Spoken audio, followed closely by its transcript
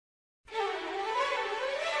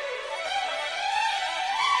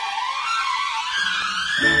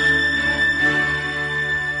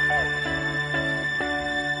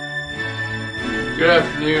Good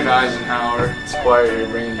afternoon, Eisenhower. It's Squire here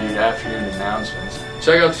bringing you afternoon announcements.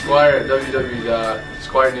 Check out Squire at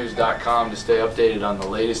www.squirenews.com to stay updated on the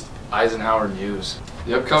latest Eisenhower news.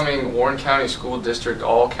 The upcoming Warren County School District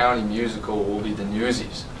All-County Musical will be the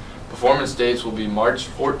Newsies. Performance dates will be March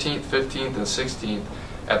 14th, 15th, and 16th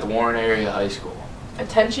at the Warren Area High School.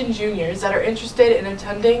 Attention juniors that are interested in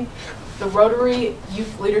attending the Rotary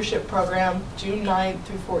Youth Leadership Program June 9th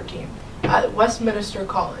through 14th at Westminster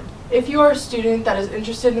College. If you are a student that is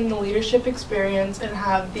interested in the leadership experience and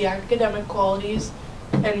have the academic qualities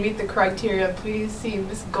and meet the criteria, please see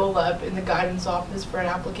Ms. Goleb in the guidance office for an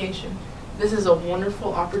application. This is a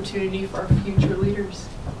wonderful opportunity for our future leaders.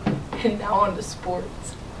 And now on to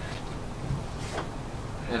sports.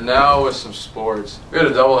 And now with some sports. We had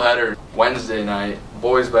a doubleheader Wednesday night,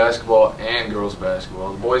 boys basketball and girls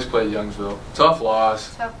basketball. The boys played Youngsville. Tough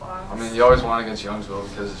loss. Tough loss. I mean, you always want against Youngsville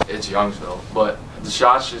because it's Youngsville, but the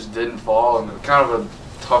shots just didn't fall, and kind of a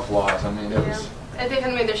tough loss. I mean, it was. If they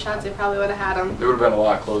hadn't made their shots, they probably would have had them. It would have been a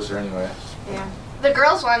lot closer anyway. Yeah. The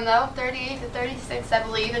girls won though, 38-36, I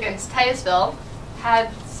believe, against Titusville.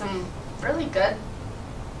 Had some really good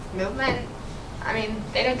movement. I mean,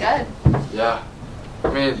 they did good. Yeah. I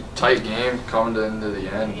mean, tight game coming to into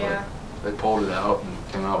the end, Yeah. but they pulled it out and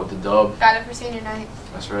came out with the dub. Got it for senior night.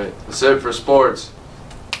 That's right. That's it for sports.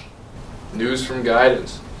 News from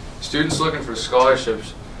guidance. Students looking for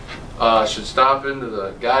scholarships should stop into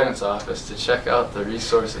the guidance office to check out the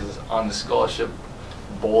resources on the scholarship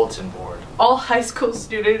bulletin board. All high school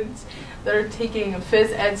students that are taking a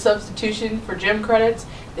phys ed substitution for gym credits,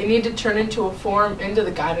 they need to turn into a form into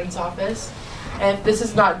the guidance office. And if this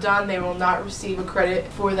is not done, they will not receive a credit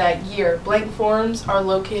for that year. Blank forms are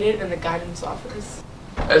located in the guidance office.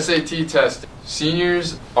 SAT testing.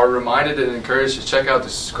 Seniors are reminded and encouraged to check out the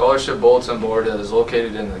scholarship bulletin board that is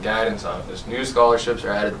located in the guidance office. New scholarships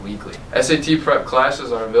are added weekly. SAT prep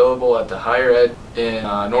classes are available at the Higher Ed in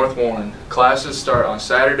North Warren. Classes start on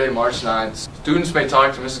Saturday, March 9th. Students may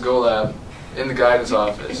talk to Mrs. Golab in the guidance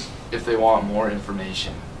office if they want more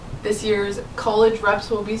information. This year's college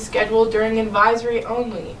reps will be scheduled during advisory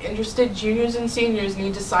only. Interested juniors and seniors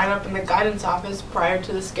need to sign up in the guidance office prior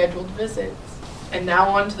to the scheduled visits. And now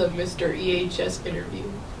on to the Mr. EHS interview.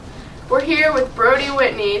 We're here with Brody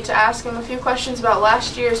Whitney to ask him a few questions about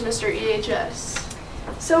last year's Mr. EHS.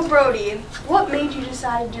 So Brody, what made you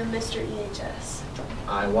decide to do Mr. EHS?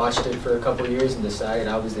 I watched it for a couple of years and decided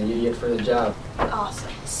I was the idiot for the job.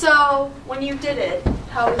 Awesome. So when you did it,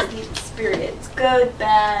 how was the experience? Good,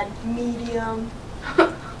 bad, medium?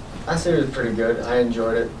 I said it was pretty good. I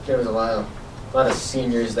enjoyed it. There was a lot of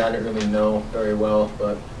seniors that I didn't really know very well,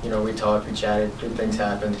 but you know, we talked, we chatted, good things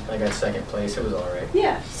happened. I got second place. It was all right.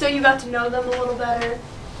 Yeah. So you got to know them a little better.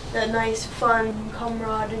 That nice, fun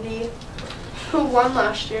camaraderie. Who won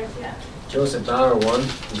last year? Yeah. Joseph Bauer won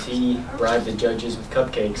because he bribed the judges with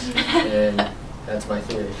cupcakes, and that's my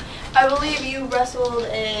theory. I believe you wrestled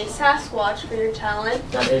a Sasquatch for your talent.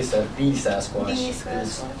 Not a Sasquatch, the Sasquatch. The It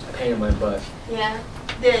was Sasquatch. a pain in my butt. Yeah.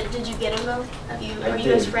 Did you get him though? Are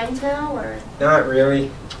you guys friends now or? Not really.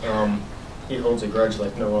 He holds a grudge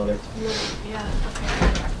like no other. Yeah.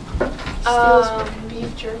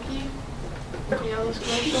 Beef jerky. You know those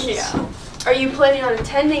commercials? Yeah. Are you planning on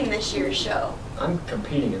attending this year's show? I'm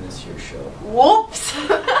competing in this year's show. Whoops!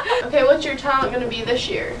 Okay, what's your talent going to be this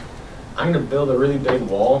year? I'm going to build a really big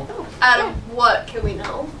wall. Out of what, can we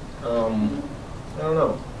know? I don't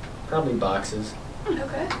know. Probably boxes.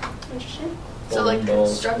 Okay, interesting. So Bowling like balls,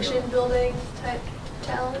 construction, you know. building type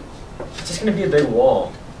talent? It's just going to be a big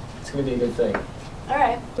wall. It's going to be a good thing.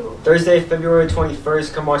 Alright. Thursday, February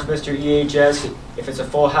 21st, come watch Mr. EHS. If it's a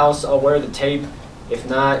full house, I'll wear the tape. If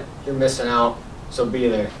not, you're missing out. So be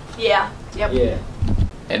there. Yeah. Yep. Yeah.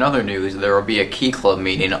 In other news, there will be a Key Club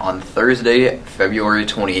meeting on Thursday, February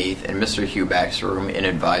 28th in Mr. Huback's room in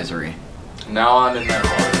advisory. Now on to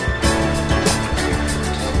netball.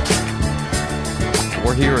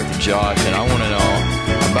 We're here with Josh, and I want to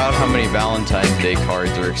know about how many Valentine's Day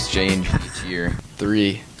cards are exchanged each year.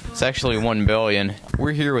 3. It's actually 1 billion.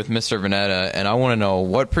 We're here with Mr. Vanetta, and I want to know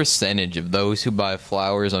what percentage of those who buy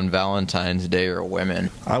flowers on Valentine's Day are women.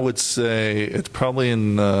 I would say it's probably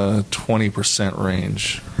in the 20%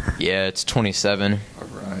 range. Yeah, it's 27. All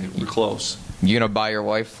right, we're close. You gonna buy your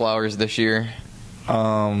wife flowers this year?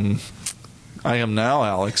 I am now,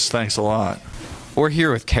 Alex. Thanks a lot. We're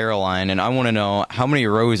here with Caroline, and I want to know how many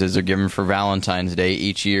roses are given for Valentine's Day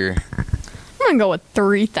each year. I'm gonna go with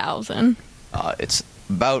 3,000. It's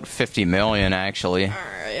about 50 million, actually.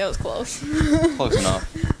 Alright, it was close. Close enough.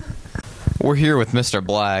 We're here with Mr.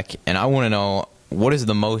 Black, and I want to know, what is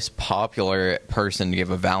the most popular person to give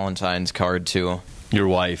a Valentine's card to? Your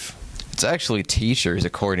wife. It's actually teachers,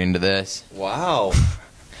 according to this. Wow.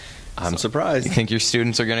 I'm surprised. You think your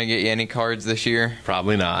students are going to get you any cards this year?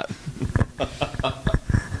 Probably not.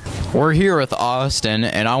 We're here with Austin,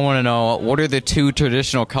 and I want to know, what are the 2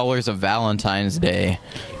 traditional colors of Valentine's Day?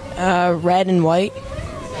 Red and white.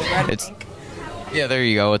 Yeah, there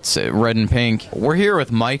you go. It's red and pink. We're here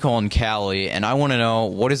with Michael and Callie, and I want to know,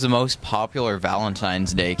 what is the most popular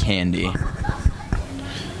Valentine's Day candy?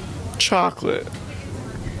 Chocolate.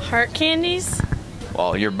 Heart candies?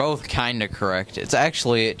 Well, you're both kind of correct. It's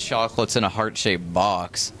actually chocolates in a heart-shaped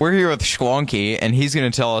box. We're here with Schwonky, and he's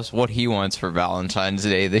going to tell us what he wants for Valentine's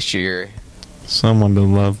Day this year. Someone to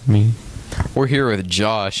love me. We're here with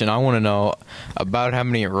Josh, and I want to know about how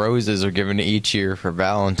many roses are given each year for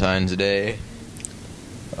Valentine's Day.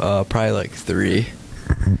 Probably like 3.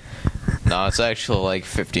 No, it's actually like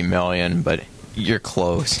 50 million, but you're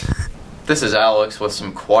close. This is Alex with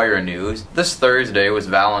some choir news. This Thursday was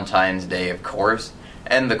Valentine's Day, of course,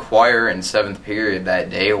 and the choir in 7th period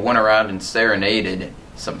that day went around and serenaded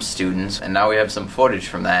some students, and now we have some footage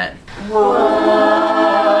from that. For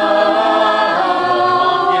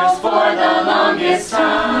the longest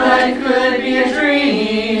time, that could be a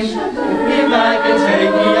dream. If I could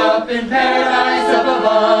take me up in paradise up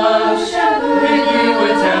above, if you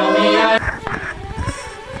would tell me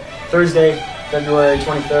Thursday, February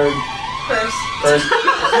 23rd. First. It's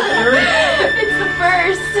the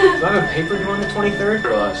first. Do I have a paper due on the 23rd?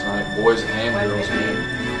 Last night, boys and girls game.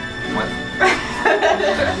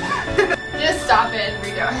 Just stop it and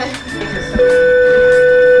redo it.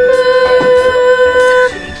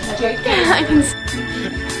 I can